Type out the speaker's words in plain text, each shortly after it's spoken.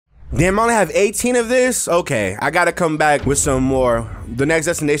Damn, I only have 18 of this? Okay, I gotta come back with some more. The next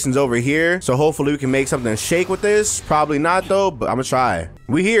destination's over here, so hopefully we can make something shake with this. Probably not though, but I'm gonna try.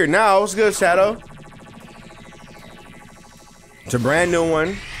 We here now. What's good, Shadow? It's a brand new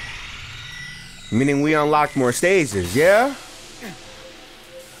one. Meaning we unlocked more stages, yeah?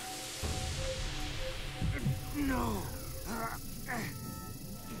 No.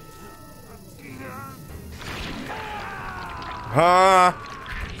 Huh?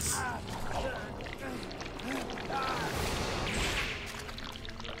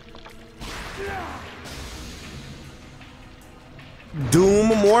 Doom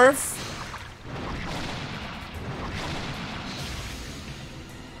morph?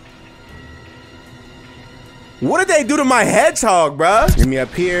 What did they do to my hedgehog, bruh? Get me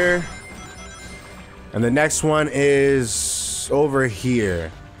up here. And the next one is over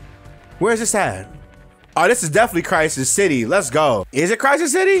here. Where is this at? Oh, this is definitely Crisis City. Let's go. Is it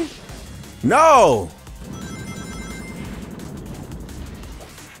Crisis City? No.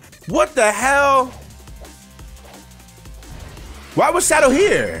 What the hell? Why was Shadow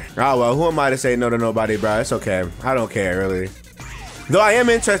here? Oh, well, who am I to say no to nobody, bro? It's okay. I don't care, really. Though I am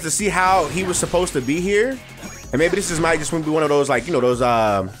interested to see how he was supposed to be here. And maybe this might just be one of those, like, you know, those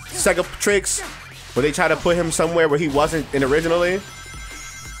Sega tricks where they try to put him somewhere where he wasn't in originally.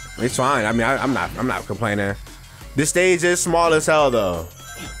 It's fine. I mean, I'm not complaining. This stage is small as hell, though,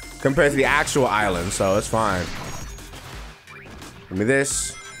 compared to the actual island, so it's fine. Give me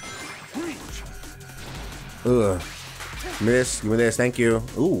this. Ugh. Give me this, thank you.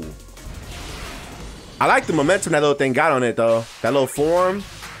 Ooh. I like the momentum that little thing got on it, though. That little form.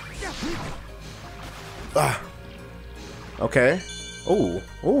 Okay. Ooh.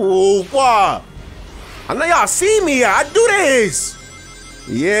 Ooh, wow. I know y'all see me. I do this.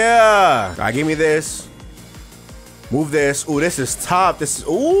 Yeah. All right, give me this. Move this. Ooh, this is tough. This is,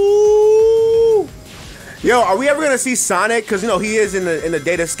 ooh. Yo, are we ever gonna see Sonic? Cause you know he is in the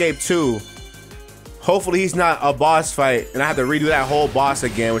Datascape too. Hopefully he's not a boss fight and I have to redo that whole boss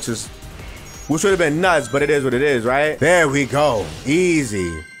again, which would have been nuts, but it is what it is, right? There we go.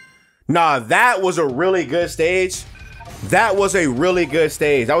 Easy. Nah, that was a really good stage. That was a really good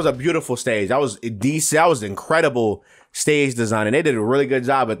stage. That was a beautiful stage. That was decent. That was incredible stage design, and they did a really good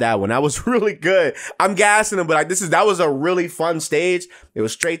job at that one. That was really good. I'm gassing them, but like that was a really fun stage. It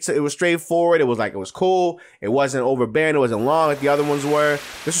was straightforward. It was cool. It wasn't overbearing. It wasn't long like the other ones were.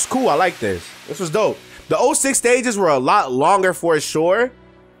 This was cool. I like this. This was dope. The 06 stages were a lot longer for sure,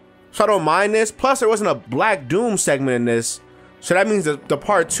 so I don't mind this. Plus, there wasn't a Black Doom segment in this, so that means the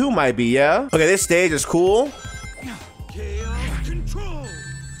part 2 might be, yeah? Okay, this stage is cool. Chaos control.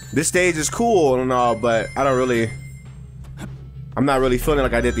 This stage is cool and all, but I'm not really feeling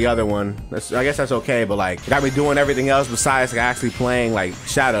like I did the other one. I guess that's okay, but like, got me doing everything else besides like actually playing like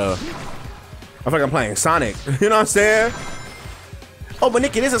Shadow. I feel like I'm playing Sonic. You know what I'm saying? Oh, but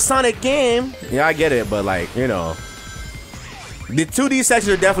Nick, it is a Sonic game. Yeah, I get it, but like, you know. The 2D sections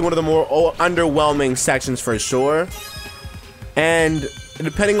are definitely one of the more underwhelming sections for sure. And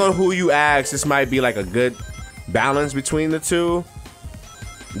depending on who you ask, this might be like a good balance between the two.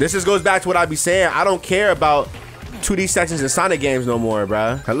 This just goes back to what I be saying. I don't care about 2D sections in Sonic games no more,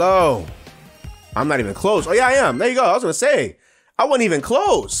 bruh. Hello. I'm not even close. Oh yeah, I am. There you go. I was gonna say, I wasn't even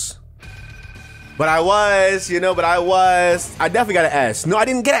close. But I was, you know, I definitely got an S. No, I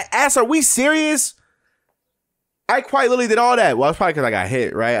didn't get an S. Are we serious? I quite literally did all that. Well, it's probably because I got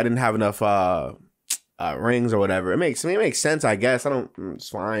hit, right? I didn't have enough rings or whatever. It makes sense, I guess. It's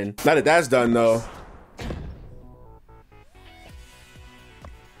fine. Now that that's done though.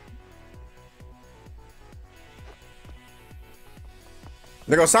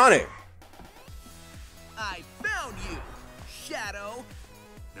 There goes Sonic. I found you, Shadow.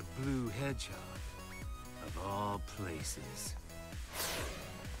 The blue hedgehog, of all places.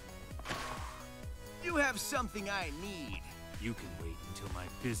 You have something I need. You can wait until my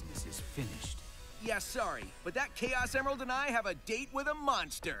business is finished. Yeah, sorry, but that Chaos Emerald and I have a date with a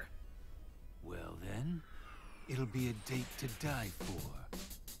monster. Well then, it'll be a date to die for.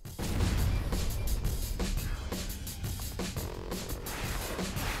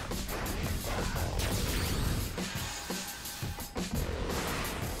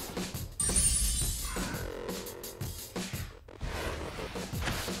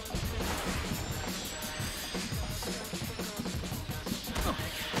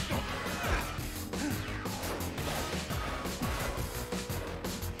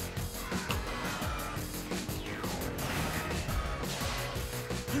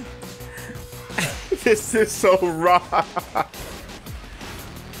 This is so raw.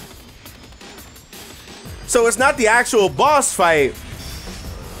 So it's not the actual boss fight.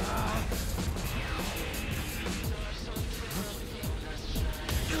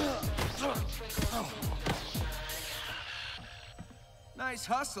 Nice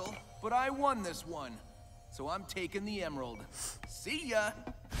hustle, but I won this one. So I'm taking the emerald. See ya!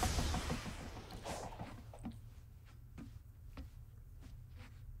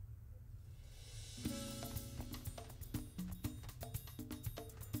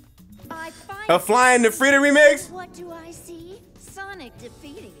 A Flying to Freedom remix? What do I see? Sonic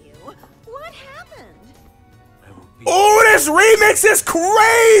defeating you. What happened? Oh, this remix is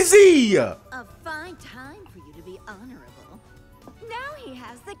crazy! A fine time for you to be honorable. Now he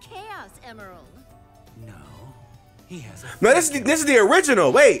has the Chaos Emerald. No, he has a... No, this is the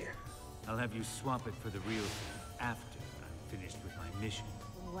original. Wait. I'll have you swap it for the real thing after I'm finished with my mission.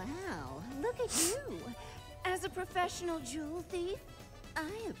 Wow, look at you. As a professional jewel thief, I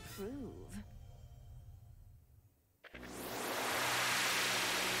approve.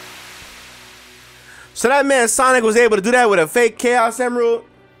 So that man Sonic was able to do that with a fake Chaos Emerald?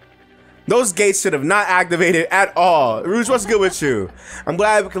 Those gates should have not activated at all. Rouge, what's good with you? I'm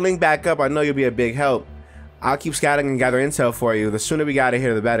glad we can link back up. I know you'll be a big help. I'll keep scouting and gather intel for you. The sooner we got it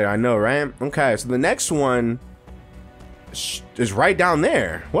here, the better. I know, right? Okay, so the next one is right down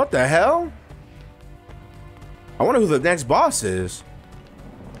there. What the hell? I wonder who the next boss is.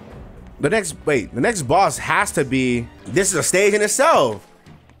 The next boss has to be... This is a stage in itself.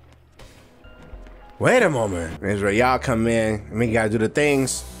 Wait a moment. Here's where y'all come in. I mean, you gotta do the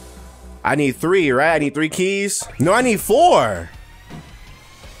things. I need 3, right? I need 3 keys. No, I need 4.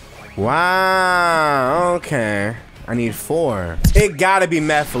 Wow, okay. I need 4. It gotta be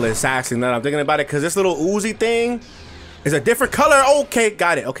Mephiles, actually, now that I'm thinking about it, because this little Uzi thing is a different color. Okay,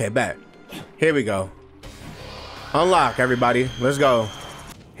 got it. Okay, bet. Here we go. Unlock, everybody. Let's go.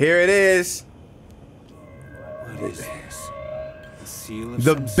 Here it is. What is this? A seal of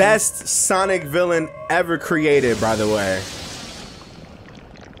The some sort? best Sonic villain ever created, by the way.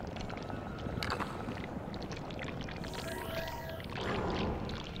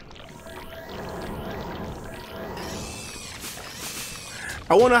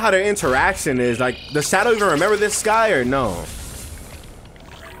 I wonder how their interaction is. Like, does Shadow even remember this guy or no?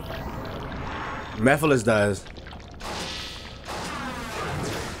 Mephiles does.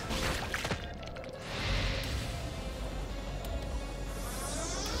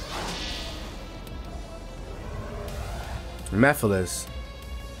 Mephiles.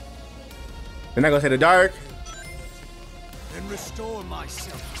 They're not gonna say the dark. And restore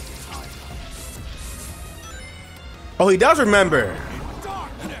myself Oh, he does remember. to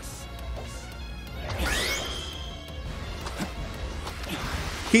darkness.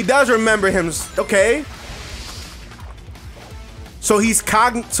 He does remember him. Okay. So he's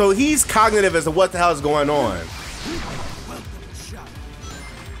cognitive as to what the hell is going on. Welcome, Shadow,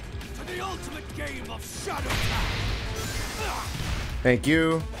 to the ultimate game of Shadow Time. Thank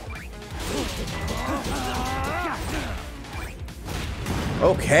you.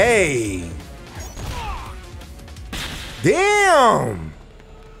 Okay. Damn.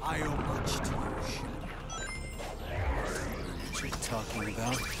 I owe much to you, Shadow. What you're talking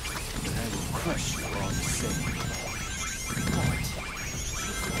about, and I will crush you all the same.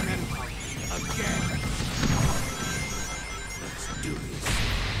 Again. Let's do this.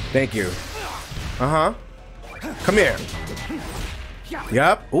 Thank you. Uh-huh. Come here.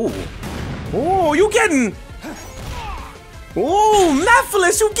 Yup. Ooh. Ooh, you getting... Ooh,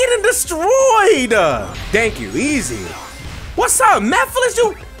 Mephiles, you getting destroyed. Thank you. Easy. What's up, Mephiles,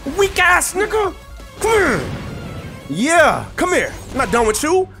 you weak ass nigga? Come here. Yeah, come here. I'm not done with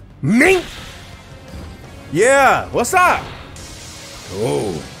you. Mink. Yeah, what's up?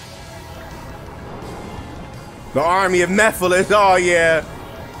 Oh. The army of Mephiles. Oh, yeah.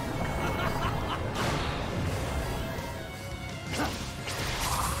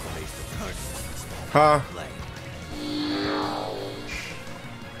 Huh?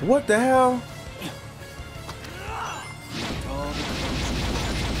 What the hell?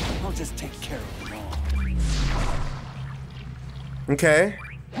 I'll just take care of them all. Okay.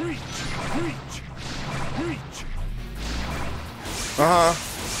 Reach! Uh-huh.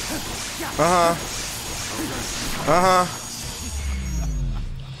 Uh-huh. Uh-huh.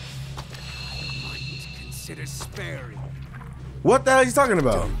 Consider sparing. What the hell are you talking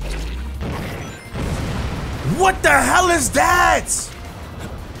about? What the hell is that?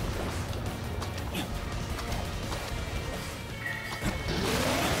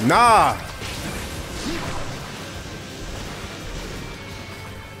 Nah.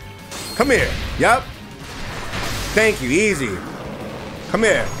 Come here. Yep. Thank you. Easy. Come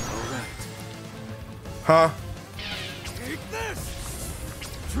here. Huh? Take this.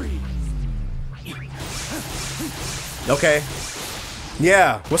 Okay.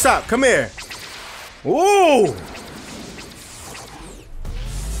 Yeah. What's up? Come here. Ooh.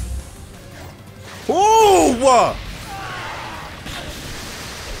 move!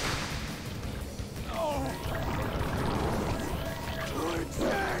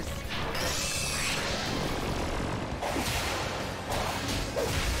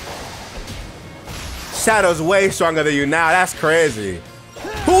 Shadow's way stronger than you now. That's crazy.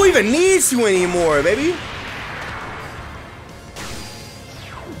 Who even needs you anymore, baby?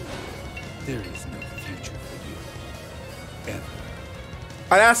 There is no future for you. Ever.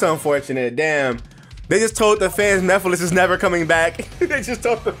 Oh, that's unfortunate. Damn. They just told the fans Mephiles is never coming back. They just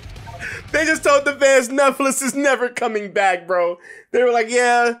told the fans Mephiles is never coming back, bro. They were like,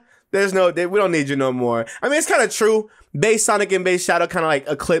 yeah, we don't need you no more. I mean, it's kind of true. Base Sonic and Base Shadow kind of like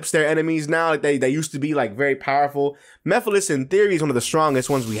eclipse their enemies now. Like they used to be like very powerful. Mephiles in theory is one of the strongest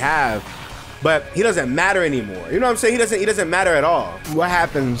ones we have, but he doesn't matter anymore. You know what I'm saying? He doesn't matter at all. What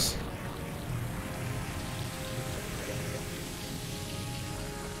happens?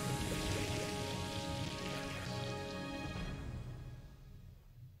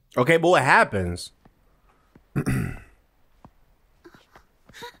 Okay, but what happens?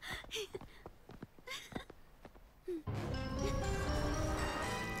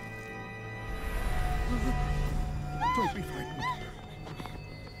 Don't be frightened.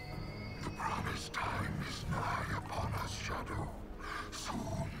 The promised time is nigh upon us, Shadow. Soon,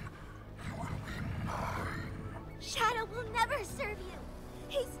 you will be mine. Shadow will never serve you.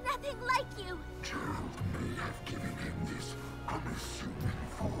 He's nothing like you. Gerald may have given him this unassuming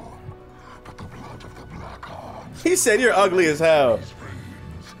form, but the blood of the Black Arms... He said you're ugly as hell. His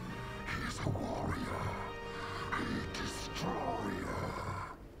veins. He's a warrior. A destroyer.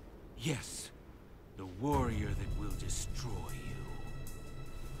 Yes, the warrior that will destroy you.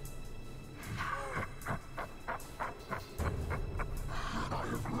 I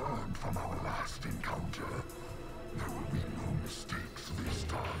have learned from our last encounter. There will be no mistakes this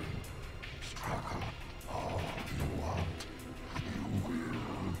time. Struggle all you want. You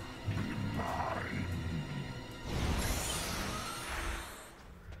will be mine.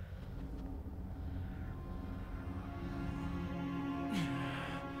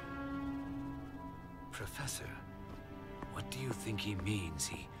 Professor, what do you think he means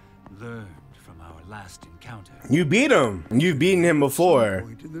he learned from our last encounter? You beat him. You've beaten him before.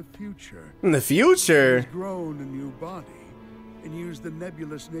 Point in the future, In the future? he's grown a new body and used the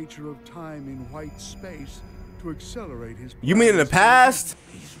nebulous nature of time in white space to accelerate his. You mean in the past?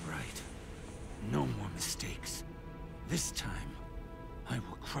 He's right. No more mistakes. This time, I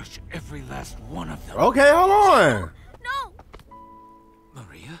will crush every last one of them. Okay, hold on. No!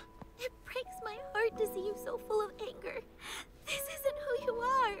 Maria? It breaks my heart to see you so full of anger. This isn't who you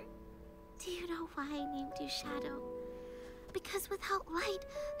are. Do you know why I named you Shadow? Because without light,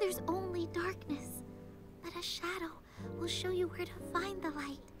 there's only darkness. But a shadow will show you where to find the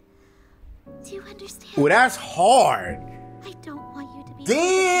light. Do you understand? Ooh, that's hard. I don't want you to be.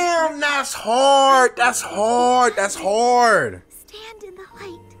 Damn, that's hard. That's hard. That's hard. Stand in the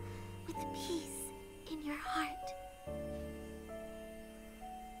light with peace in your heart.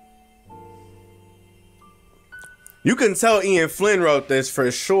 You can tell Ian Flynn wrote this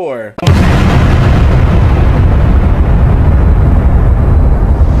for sure.